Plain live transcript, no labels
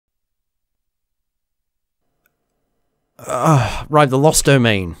Right, the Lost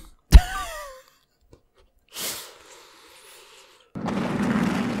Domain.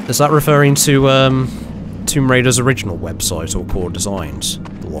 Is that referring to, Tomb Raider's original website or core designs?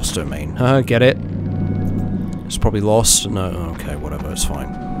 The Lost Domain. Get it? It's probably lost? No, okay, whatever, it's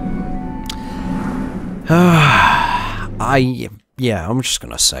fine. Yeah, I'm just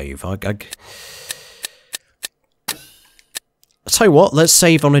gonna save. I'll tell you what, let's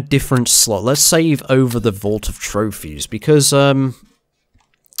save on a different slot. Let's save over the Vault of Trophies, because,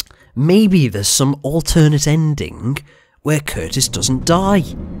 maybe there's some alternate ending where Curtis doesn't die.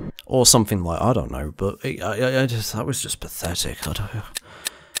 Or something like, I don't know, but that was just pathetic.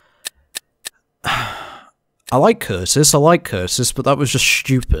 I like Curtis, but that was just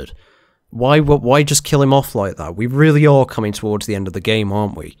stupid. Why just kill him off like that? We really are coming towards the end of the game,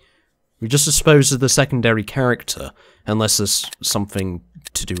 aren't we? We just disposed of the secondary character, unless there's something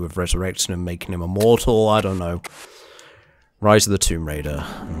to do with resurrecting him, making him immortal, I don't know. Rise of the Tomb Raider.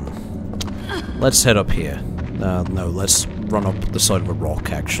 Let's head up here. No, let's run up the side of a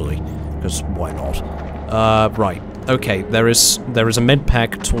rock, actually, because why not? Right, okay, there is a med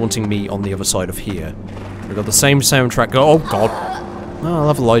pack taunting me on the other side of here. We've got the same soundtrack oh god! Oh, I'll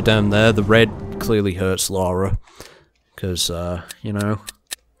have a lie down there. The red clearly hurts Lara, because, you know,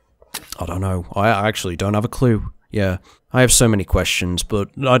 I don't know. I actually don't have a clue. Yeah, I have so many questions, but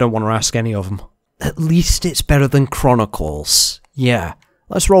I don't want to ask any of them. At least it's better than Chronicles. Yeah,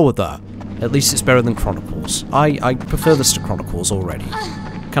 let's roll with that. At least it's better than Chronicles. I prefer this to Chronicles already.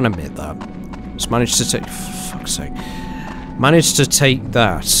 Can admit that. Just managed to take... For fuck's sake. Managed to take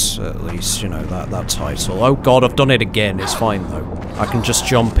that, at least, you know, that title. Oh god, I've done it again. It's fine, though. I can just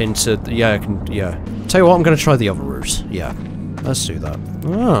jump into... Yeah, I can... Yeah. Tell you what, I'm going to try the other route. Yeah. Let's do that.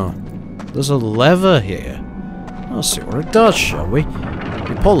 Oh. There's a lever here. Let's see what it does, shall we?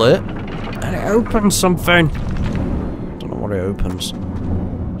 We pull it, and it opens something. Don't know what it opens.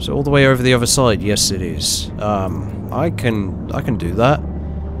 Is it all the way over the other side? Yes, it is. I can do that.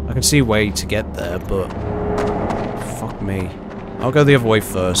 I can see a way to get there, but... Fuck me. I'll go the other way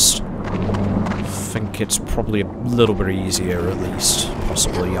first. I think it's probably a little bit easier, at least.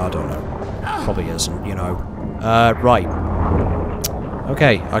 Possibly, I don't know. Probably isn't, you know. Right.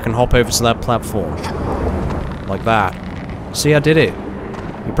 Okay, I can hop over to that platform. Like that. See, I did it.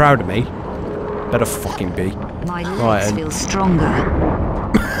 You proud of me? Better fucking be. My legs feel stronger.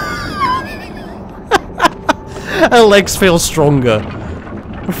 Her legs feel stronger.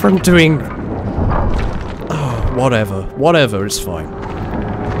 From doing... Oh, whatever. Whatever, it's fine.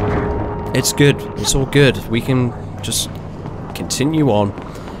 It's good. It's all good. We can just continue on.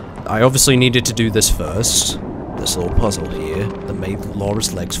 I obviously needed to do this first. This little puzzle here that made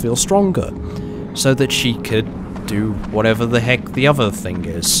Laura's legs feel stronger. So that she could do whatever the heck the other thing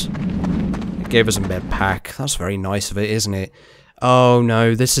is. It gave us a med pack. That's very nice of it, isn't it? Oh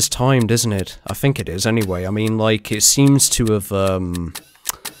no, this is timed, isn't it? I think it is anyway. I mean, like, it seems to have,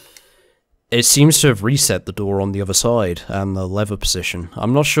 it seems to have reset the door on the other side, and the lever position.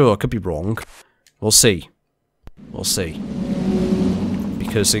 I'm not sure, I could be wrong. We'll see. We'll see.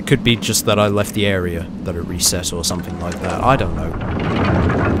 Because it could be just that I left the area, that it reset or something like that. I don't know.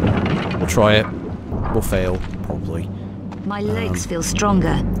 We'll try it. We'll fail, probably. My legs feel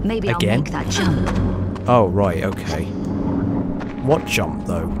stronger. Maybe again? I'll make that jump. Oh, right, okay. What jump,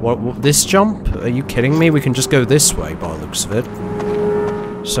 though? What, this jump? Are you kidding me? We can just go this way, by the looks of it.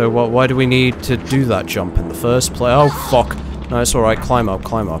 So, why do we need to do that jump in the first place? Oh, fuck. No, it's alright. Climb up,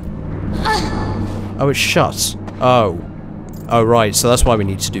 climb up. Oh, it's shut. Oh. Oh, right, so that's why we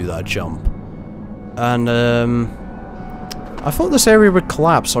need to do that jump. And, I thought this area would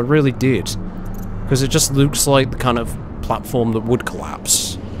collapse, I really did. Because it just looks like the kind of platform that would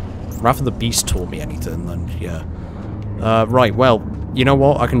collapse. Rather the beast taught me anything, then, yeah. Right, well, you know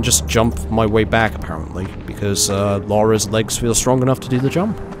what? I can just jump my way back, apparently. Because, Laura's legs feel strong enough to do the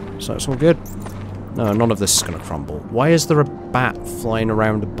jump. So it's all good. No, none of this is gonna crumble. Why is there a bat flying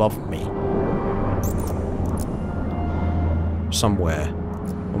around above me? Somewhere.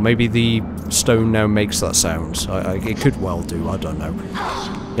 Or maybe the stone now makes that sound. It could well do, I don't know.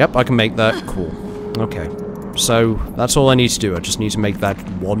 Yep, I can make that. Cool. Okay. So, that's all I need to do. I just need to make that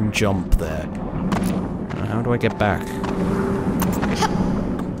one jump there. How do I get back?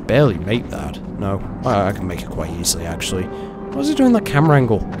 Barely make that. No. I can make it quite easily, actually. What is it doing that camera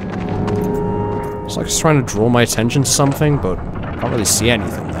angle? It's like it's trying to draw my attention to something, but I can't really see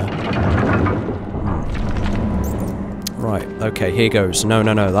anything there. Right, okay, here goes. No,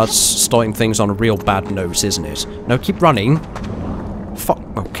 that's starting things on a real bad note, isn't it? No, keep running. Fuck.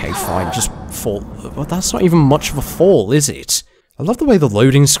 Okay, fine, just fall. Well, that's not even much of a fall, is it? I love the way the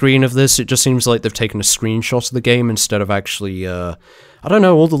loading screen of this, it just seems like they've taken a screenshot of the game instead of actually, I don't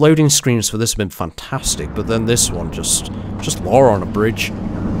know, all the loading screens for this have been fantastic, but then this one, just Lara on a bridge.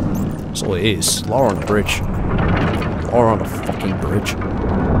 That's all it is. Lara on a bridge. Lara on a fucking bridge.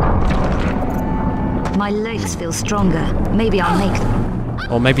 My legs feel stronger. Maybe I'll make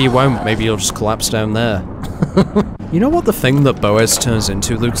them. Or maybe you won't. Maybe you'll just collapse down there. You know what the thing that Boaz turns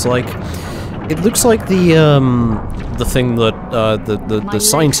into looks like? It looks like the thing that the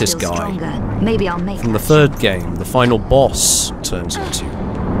scientist guy Maybe I'll make from the third game, the final boss, turns into.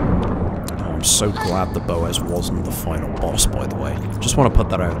 Oh, I'm so glad that Boaz wasn't the final boss, by the way. Just want to put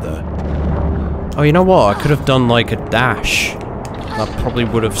that out there. Oh, you know what? I could have done like a dash. That probably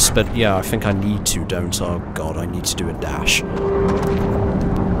would have spent. Yeah, I think I need to, don't I? Oh god, I need to do a dash.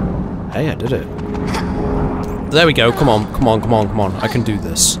 Hey, I did it. There we go, come on, come on, come on, come on. I can do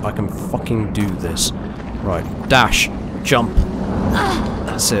this. I can fucking do this. Right, dash, jump.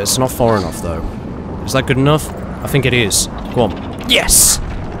 That's it, it's not far enough though. Is that good enough? I think it is. Go on. Yes!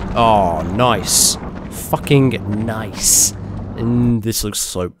 Oh, nice. Fucking nice. This looks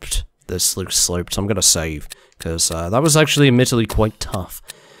sloped. This looks sloped. I'm gonna save, because that was actually admittedly quite tough.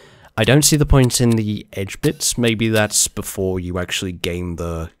 I don't see the point in the edge bits. Maybe that's before you actually gain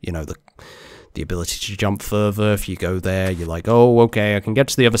the, you know, the ability to jump further. If you go there, you're like, oh, okay, I can get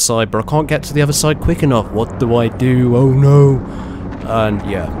to the other side, but I can't get to the other side quick enough. What do I do? Oh no. And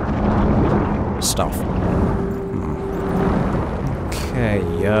yeah. Stuff. Okay,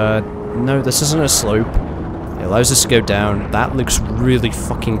 no, this isn't a slope. It allows us to go down. That looks really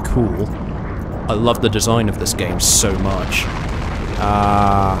fucking cool. I love the design of this game so much.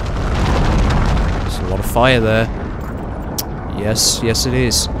 There's a lot of fire there. Yes, yes it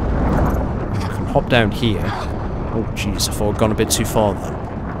is. Hop down here. Oh jeez, I thought I'd gone a bit too far then.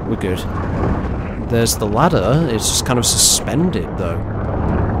 We're good. There's the ladder. It's just kind of suspended though.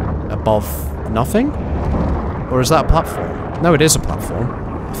 Above nothing? Or is that a platform? No, it is a platform,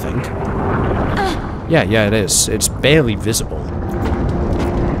 I think. Yeah, it is. It's barely visible.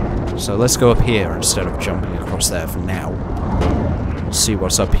 So let's go up here instead of jumping across there for now. We'll see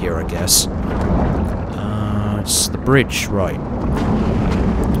what's up here, I guess. It's the bridge, right.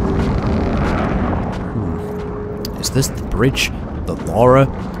 Is this the bridge that Lara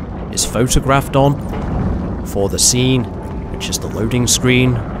is photographed on for the scene, which is the loading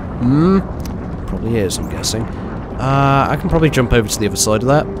screen? Probably is, I'm guessing. I can probably jump over to the other side of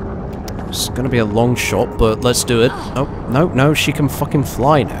that. It's gonna be a long shot, but let's do it. Oh, no, she can fucking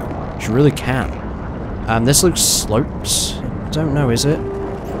fly now. She really can. And this looks sloped. I don't know, is it?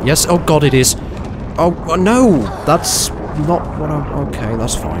 Yes, oh god, it is. Oh, no! That's not what I... Okay,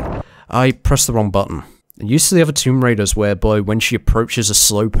 that's fine. I pressed the wrong button. Used to the other Tomb Raiders whereby when she approaches a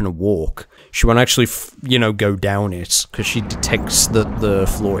slope in a walk, she won't actually, you know, go down it, because she detects that the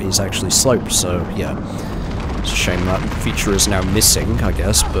floor is actually sloped, so yeah. It's a shame that feature is now missing, I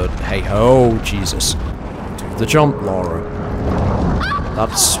guess, but hey ho, Jesus. Do the jump, Lara.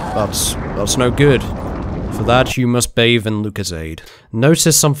 That's no good. For that, you must bathe in Lucozade.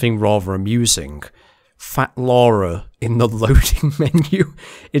 Notice something rather amusing. Fat Lara in the loading menu.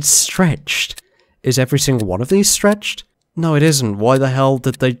 It's stretched. Is every single one of these stretched? No, it isn't. Why the hell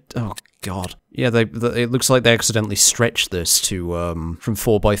did they... Oh, God. Yeah, it looks like they accidentally stretched this to, from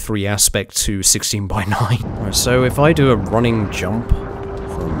 4x3 aspect to 16x9. Right, so if I do a running jump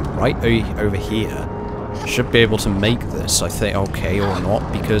from right over here, I should be able to make this, I think. Okay, or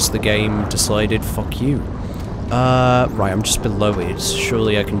not, because the game decided, fuck you. Right, I'm just below it.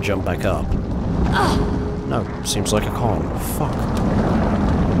 Surely I can jump back up. No, seems like I can't. Fuck.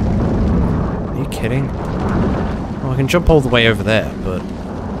 Are you kidding? Well, I can jump all the way over there, but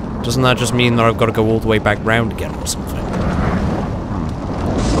doesn't that just mean that I've got to go all the way back round again or something?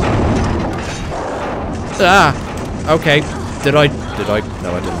 Ah! Okay. Did I?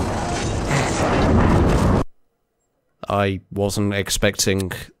 No, I didn't. I wasn't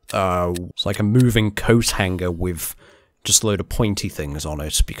expecting, it's like a moving coat hanger with just a load of pointy things on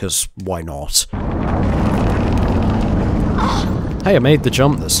it, because why not? Hey, I made the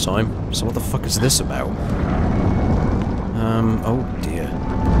jump this time, so what the fuck is this about? Oh dear.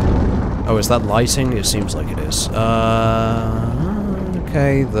 Oh, is that lighting? It seems like it is.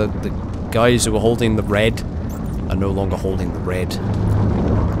 Okay, the guys who were holding the red are no longer holding the red.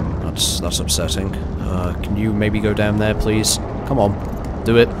 That's upsetting. Can you maybe go down there, please? Come on,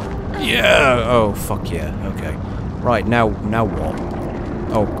 do it. Yeah! Oh, fuck yeah, okay. Right, now what?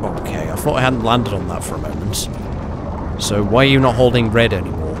 Oh, okay, I thought I hadn't landed on that for a moment. So why are you not holding red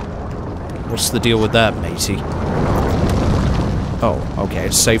anymore? What's the deal with that, matey? Oh, okay,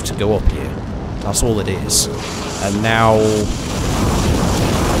 it's safe to go up here. That's all it is. And now...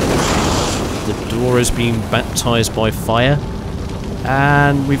 Laura's being baptized by fire.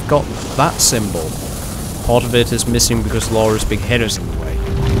 And we've got that symbol. Part of it is missing because Laura's big head is in the way.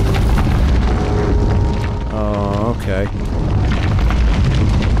 Oh, okay.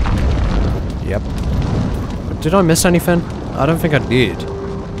 Yep. Did I miss anything? I don't think I did.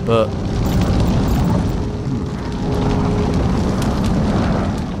 But...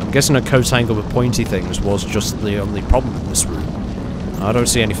 I'm guessing a coat angle with pointy things was just the only problem in this room. I don't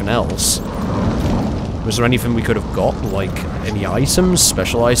see anything else. Was there anything we could have got? Like, any items?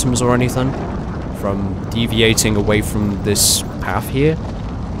 Special items or anything? From deviating away from this path here?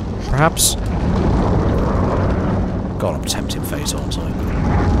 Perhaps? God, I'm tempting fate, aren't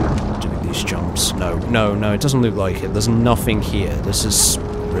I? Doing these jumps. No, no, no, it doesn't look like it. There's nothing here. This is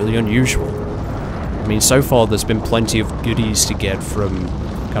really unusual. I mean, so far there's been plenty of goodies to get from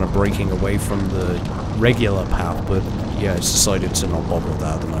kind of breaking away from the regular path, but yeah, it's decided to not bother with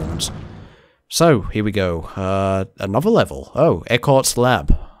that at the moment. So, here we go. Another level. Oh, Eckhardt's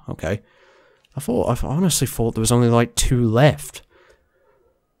lab. Okay. I honestly thought there was only like 2 left.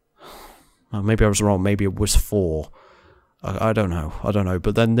 Oh, maybe I was wrong. Maybe it was 4. I don't know. I don't know.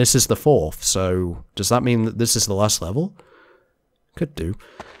 But then this is the 4th, so does that mean that this is the last level? Could do.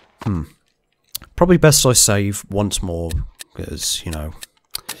 Probably best I save once more, because, you know,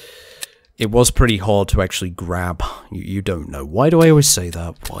 it was pretty hard to actually grab. You don't know. Why do I always say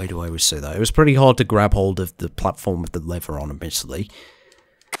that? Why do I always say that? It was pretty hard to grab hold of the platform with the lever on, admittedly.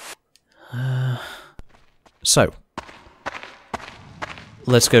 So.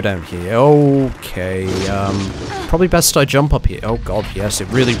 Let's go down here. Okay, probably best I jump up here. Oh god, yes, it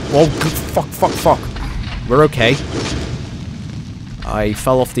really... Oh, fuck. We're okay. I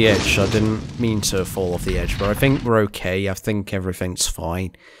fell off the edge. I didn't mean to fall off the edge, but I think we're okay. I think everything's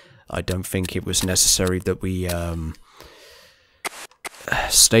fine. I don't think it was necessary that we,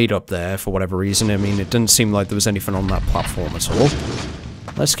 stayed up there for whatever reason. I mean, it didn't seem like there was anything on that platform at all.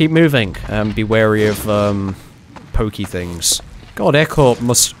 Let's keep moving, and be wary of, pokey things. God, Eckhardt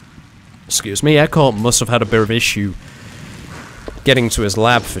must... Excuse me, Eckhardt must have had a bit of issue getting to his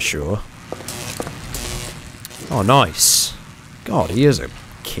lab for sure. Oh, nice. God, he is a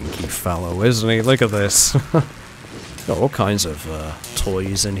kinky fellow, isn't he? Look at this. Got all kinds of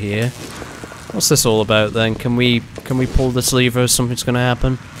toys in here. What's this all about then? Can we pull this lever? Something's gonna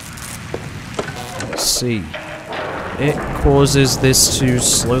happen. Let's see. It causes this to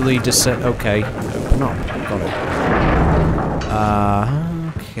slowly descend. Okay, open up. Got it.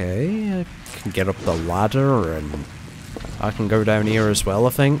 Okay. I can get up the ladder and I can go down here as well. I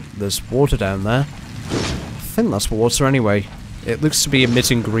think there's water down there. I think that's water anyway. It looks to be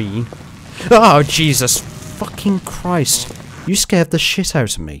emitting green. Oh Jesus! Fucking Christ. You scared the shit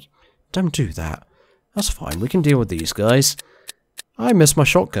out of me. Don't do that. That's fine, we can deal with these guys. I miss my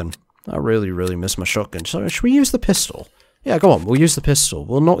shotgun. I really, really miss my shotgun. So, should we use the pistol? Yeah, go on, we'll use the pistol.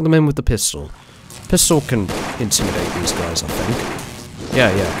 We'll knock them in with the pistol. Pistol can intimidate these guys, I think. Yeah,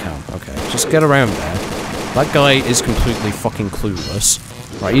 it can. Okay, just get around there. That guy is completely fucking clueless.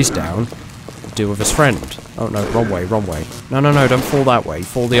 Right, he's down. Deal with his friend. Oh no, wrong way, wrong way. No, don't fall that way.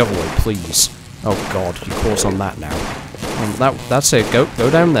 Fall the other way, please. Oh god, you caught on that now. That's it. Go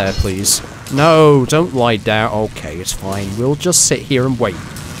down there, please. No, don't lie down. Okay, it's fine. We'll just sit here and wait.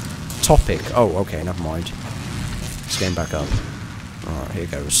 Topic. Oh, okay, never mind. Let's get him back up. Alright, here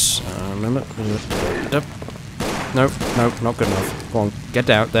goes. No, not good enough. Go on, get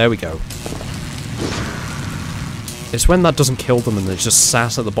down. There we go. It's when that doesn't kill them and they're just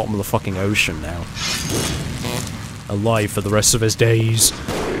sat at the bottom of the fucking ocean now. Alive for the rest of his days.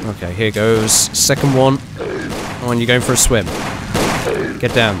 Okay, here goes. Second one. Come on, you're going for a swim.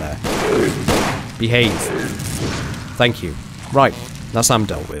 Get down there. Behave. Thank you. Right, that's I'm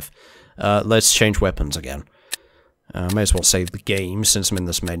dealt with. Let's change weapons again. May as well save the game since I'm in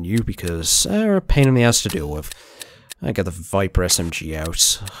this menu because they're a pain in the ass to deal with. I get the Viper SMG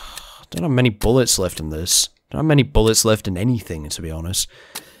out. Don't have many bullets left in this. Don't have many bullets left in anything, to be honest.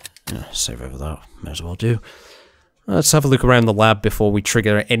 Save over that. May as well do. Let's have a look around the lab before we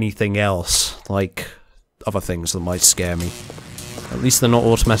trigger anything else, like other things that might scare me. At least they're not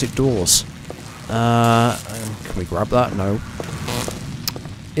automatic doors. Can we grab that? No.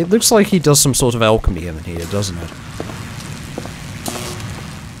 It looks like he does some sort of alchemy in here, doesn't it?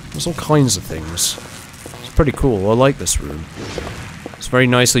 There's all kinds of things. It's pretty cool. I like this room. It's very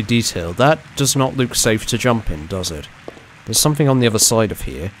nicely detailed. That does not look safe to jump in, does it? There's something on the other side of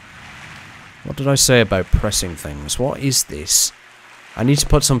here. What did I say about pressing things? What is this? I need to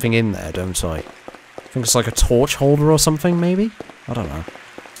put something in there, don't I? I think it's like a torch holder or something, maybe? I don't know.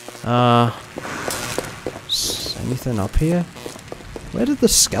 Is anything up here? Where did the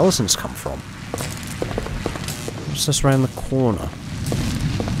skeletons come from? What's this around the corner?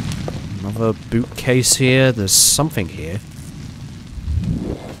 Another bootcase here. There's something here.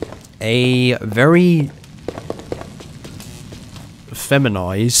 A very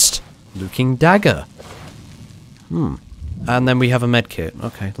feminized looking dagger. And then we have a medkit.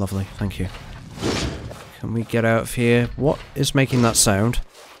 Okay, lovely. Thank you. Can we get out of here? What is making that sound?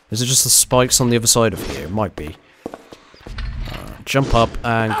 Is it just the spikes on the other side of here? It might be. Jump up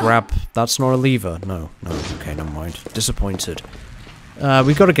and grab... That's not a lever. No. Okay, never mind. Disappointed.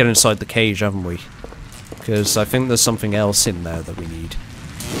 We've got to get inside the cage, haven't we? Because I think there's something else in there that we need.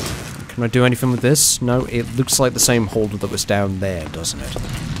 Can I do anything with this? No, it looks like the same holder that was down there, doesn't it?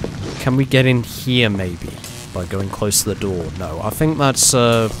 Can we get in here, maybe? By going close to the door? No, I think that's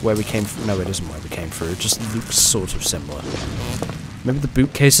where we came from. No, it isn't where we came through. It just looks sort of similar. Maybe the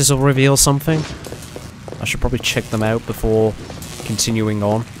bootcases will reveal something? I should probably check them out before continuing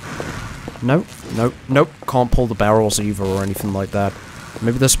on. Nope. Can't pull the barrels either or anything like that.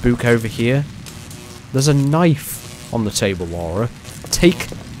 Maybe there's a book over here. There's a knife on the table, Laura. Take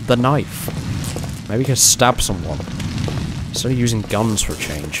the knife. Maybe we can stab someone. Instead of using guns for a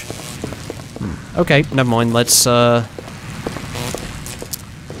change. Okay, never mind. Let's go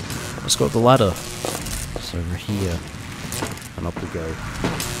up the ladder. It's over here. And up we go.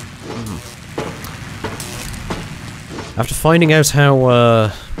 After finding out how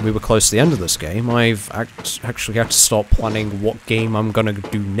we were close to the end of this game, I've actually had to start planning what game I'm gonna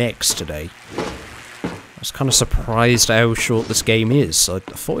do next today. I was kind of surprised how short this game is. I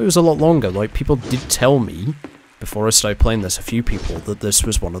thought it was a lot longer. Like, people did tell me, before I started playing this, a few people, that this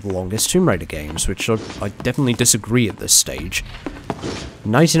was one of the longest Tomb Raider games, which I definitely disagree at this stage.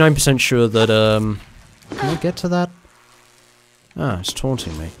 99% sure that, can I get to that? Ah, it's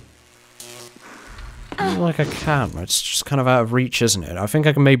taunting me. Like I can, it's just kind of out of reach, isn't it? I think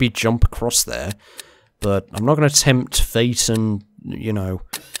I can maybe jump across there, but I'm not going to tempt fate and, you know,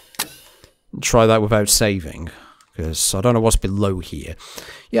 try that without saving, because I don't know what's below here.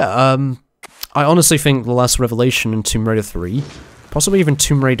 Yeah, I honestly think the last revelation in Tomb Raider 3, possibly even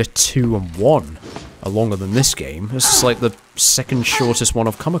Tomb Raider 2 and 1, are longer than this game. This is like the second shortest one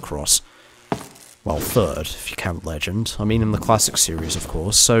I've come across. Well, third, if you count Legend. I mean in the classic series, of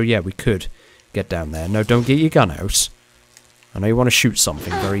course, so yeah, we could get down there. No, don't get your gun out. I know you want to shoot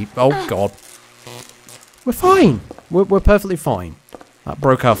something very... Oh, God. We're fine. We're perfectly fine. That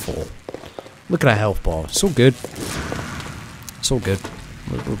broke our fall. Look at our health bar. It's all good. It's all good.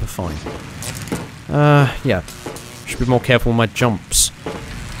 We'll be fine. Yeah. Should be more careful with my jumps.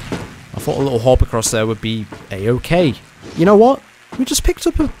 I thought a little hop across there would be a-okay. You know what? We just picked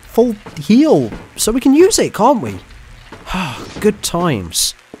up a full heal, so we can use it, can't we? Good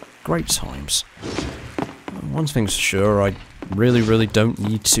times. Great times. One thing's for sure, I really don't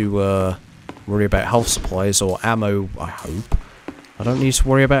need to worry about health supplies or ammo, I hope. I don't need to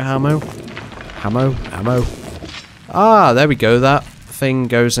worry about ammo. Ammo. Ah, there we go, that thing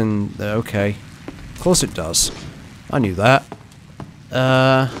goes in there, okay. Of course it does. I knew that.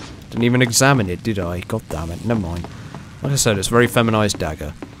 Didn't even examine it, did I? God damn it, never mind. Like I said, it's a very feminized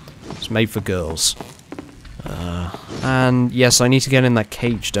dagger. It's made for girls. And yes, I need to get in that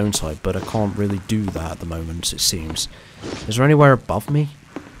cage, don't I? But I can't really do that at the moment, it seems. Is there anywhere above me?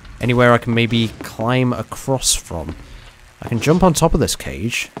 Anywhere I can maybe climb across from? I can jump on top of this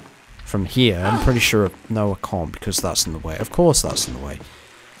cage. From here, I'm pretty sure... No, I can't, because that's in the way. Of course that's in the way.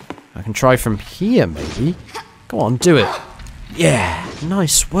 I can try from here, maybe. Go on, do it. Yeah!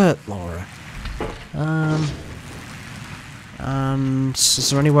 Nice work, Laura. And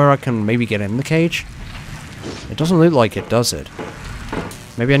is there anywhere I can maybe get in the cage? It doesn't look like it, does it?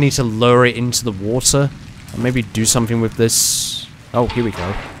 Maybe I need to lower it into the water? Or maybe do something with this... Oh, here we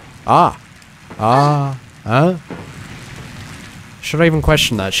go. Should I even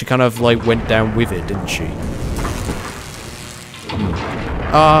question that? She kind of, like, went down with it, didn't she?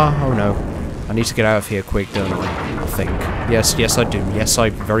 Oh no. I need to get out of here quick, don't I? I think. Yes, I do. Yes, I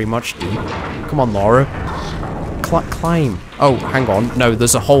very much do. Come on, Laura. Climb. Oh, hang on. No,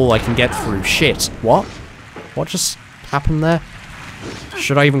 there's a hole I can get through. Shit. What? What just happened there?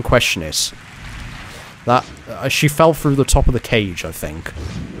 Should I even question it? That... she fell through the top of the cage, I think.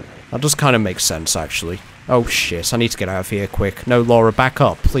 That does kind of make sense, actually. Oh, shit. I need to get out of here quick. No, Laura, back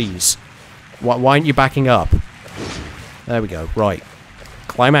up, please. Why aren't you backing up? There we go. Right.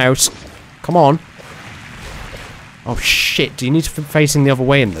 Climb out. Come on. Oh, shit. Do you need to be facing the other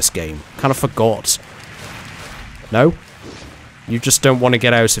way in this game? Kind of forgot. No? You just don't want to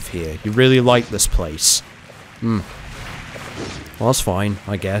get out of here. You really like this place. Well, that's fine,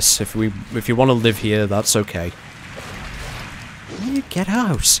 I guess. If you want to live here, that's okay. How do you get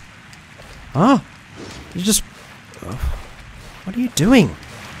out? Ah! You just What are you doing?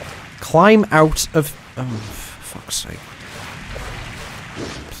 Climb out of... Oh, for fuck's sake.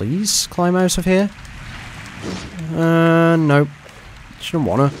 Please climb out of here? Nope. She don't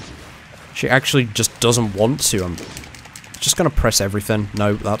wanna. She actually just doesn't want to. I'm just gonna press everything.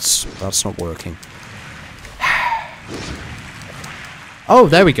 No, that's not working. Oh,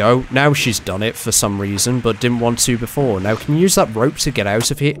 there we go. Now she's done it for some reason, but didn't want to before. Now, can you use that rope to get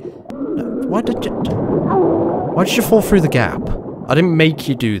out of here? Why did you fall through the gap? I didn't make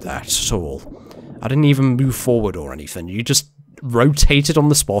you do that at all. I didn't even move forward or anything. You just rotated on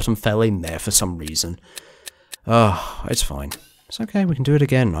the spot and fell in there for some reason. Oh, it's fine. It's okay, we can do it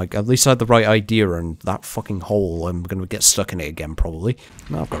again. At least I had the right idea, and that fucking hole, I'm gonna get stuck in it again, probably.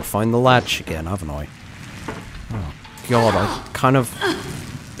 Now I've got to find the latch again, haven't I? Oh, God, I kind of...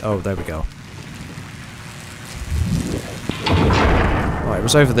 Oh, there we go. Right, it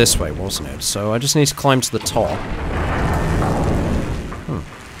was over this way, wasn't it? So I just need to climb to the top.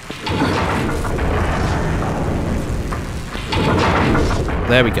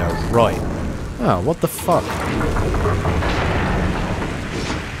 There we go, right. Oh, what the fuck?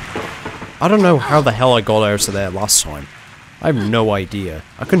 I don't know how the hell I got out of there last time. I have no idea.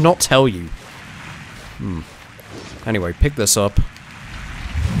 I could not tell you. Anyway, pick this up.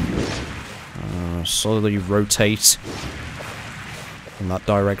 Slowly rotate in that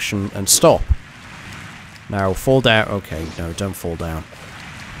direction and stop. Now, fall down. Okay, no, don't fall down.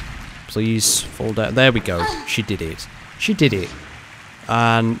 Please, fall down. There we go. She did it. She did it.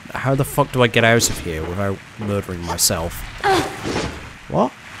 And how the fuck do I get out of here without murdering myself?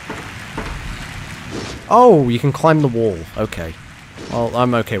 What? Oh, you can climb the wall. Okay. Well,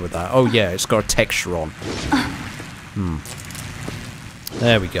 I'm okay with that. Oh yeah, it's got a texture on.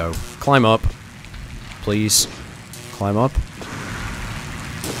 There we go. Climb up. Please. Climb up.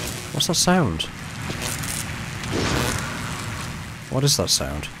 What's that sound? What is that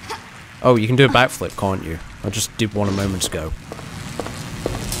sound? Oh, you can do a backflip, can't you? I just did one a moment ago.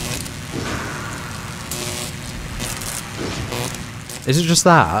 Is it just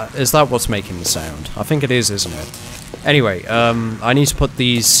that? Is that what's making the sound? I think it is, isn't it? Anyway, I need to put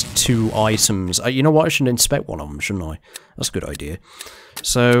these two items... you know what? I should inspect one of them, shouldn't I? That's a good idea.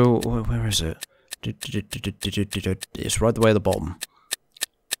 So, where is it? It's right the way at the bottom.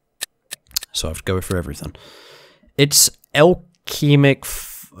 So I have to go through everything. It's alchemic...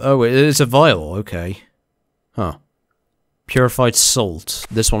 oh, it is a vial, okay. Huh. Purified salt.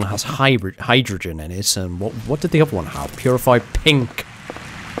 This one has hydrogen in it, and what did the other one have? Purified pink.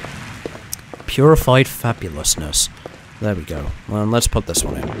 Purified fabulousness. There we go. Well, let's put this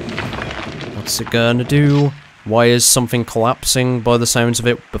one in. What's it gonna do? Why is something collapsing by the sounds of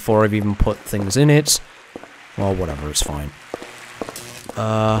it before I've even put things in it? Well, whatever, it's fine.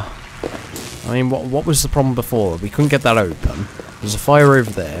 I mean, what was the problem before? We couldn't get that open. There's a fire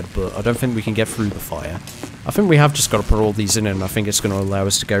over there, but I don't think we can get through the fire. I think we have just got to put all these in, and I think it's going to allow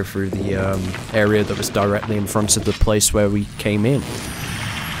us to go through the area that was directly in front of the place where we came in.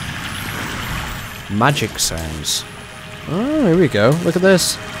 Magic sounds. Oh, here we go. Look at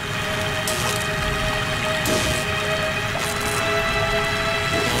this.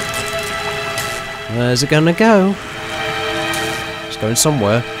 Where's it going to go? It's going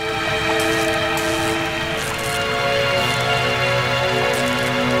somewhere.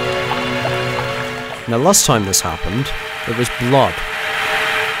 Now, last time this happened, it was blood.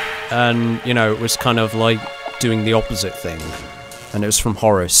 And, you know, it was kind of like doing the opposite thing. And it was from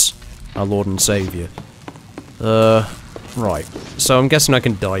Horus, our Lord and Saviour. Right. So I'm guessing I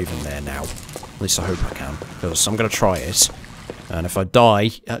can dive in there now. At least I hope I can. Because I'm going to try it. And if I die...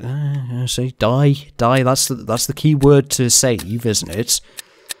 see, die. Die, that's the key word to save, isn't it?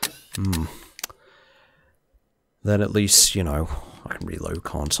 Then at least, you know, I can reload,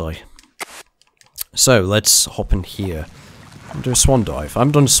 can't I? So, let's hop in here and do a swan dive. I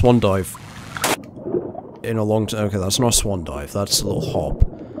haven't done a swan dive in a long time. Okay, that's not a swan dive. That's a little hop.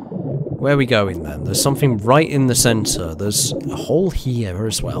 Where are we going, then? There's something right in the center. There's a hole here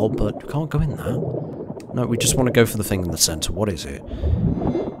as well, but we can't go in that. No, we just want to go for the thing in the center. What is it?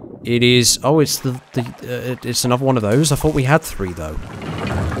 It is... oh, it's it's another one of those. I thought we had 3, though.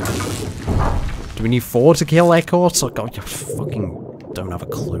 Do we need 4 to kill Eckhardt? I fucking don't have a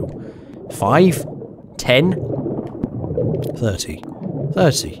clue. 5? 10? 30.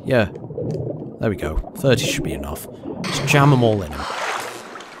 30, yeah. There we go. 30 should be enough. Just jam them all in.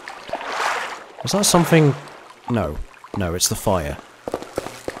 Is that something... no. No, it's the fire.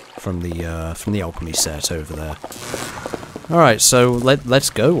 From the alchemy set over there. Alright, so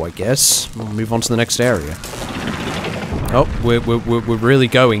let's go, I guess. We'll move on to the next area. Oh, we're really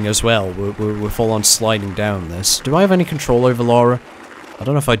going as well. We're full on sliding down this. Do I have any control over Lara? I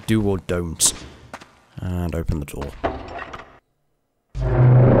don't know if I do or don't. And open the door.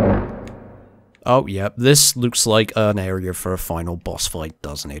 Oh, yeah, this looks like an area for a final boss fight,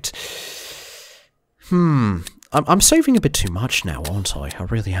 doesn't it? I'm saving a bit too much now, aren't I? I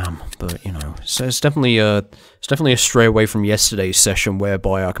really am. But, you know, so it's definitely a stray away from yesterday's session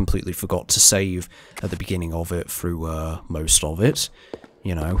whereby I completely forgot to save at the beginning of it through most of it.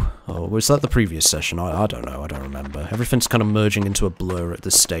 You know, or was that the previous session? I don't know, I don't remember. Everything's kind of merging into a blur at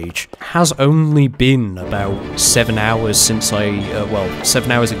this stage. It has only been about 7 hours since well, 7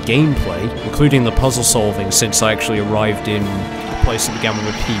 hours of gameplay, including the puzzle solving, since I actually arrived in the place that began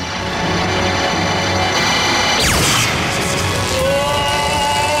with a P.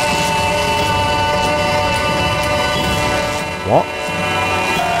 What?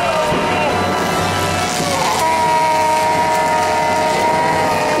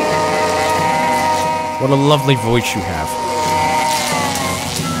 What a lovely voice you have.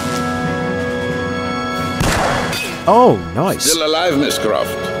 Oh, nice. Still alive, Miss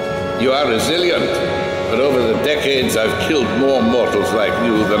Croft. You are resilient, but over the decades I've killed more mortals like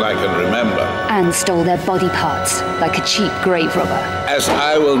you than I can remember. And stole their body parts, like a cheap grave robber. As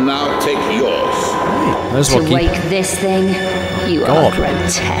I will now take yours. To wake this thing, you are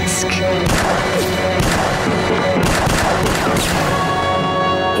grotesque.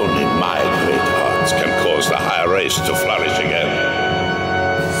 Only my great hearts can cause the higher race to flourish again.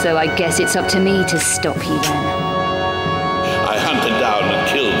 So I guess it's up to me to stop you then. I hunted down and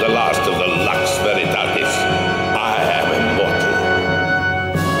killed the last of the Lux Veritatis. I am immortal.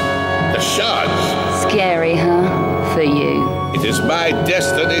 The shards. Scary, huh? For you. It is my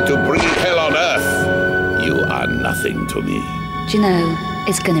destiny to bring hell on earth. You are nothing to me. Do you know,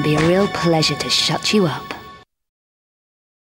 it's gonna be a real pleasure to shut you up.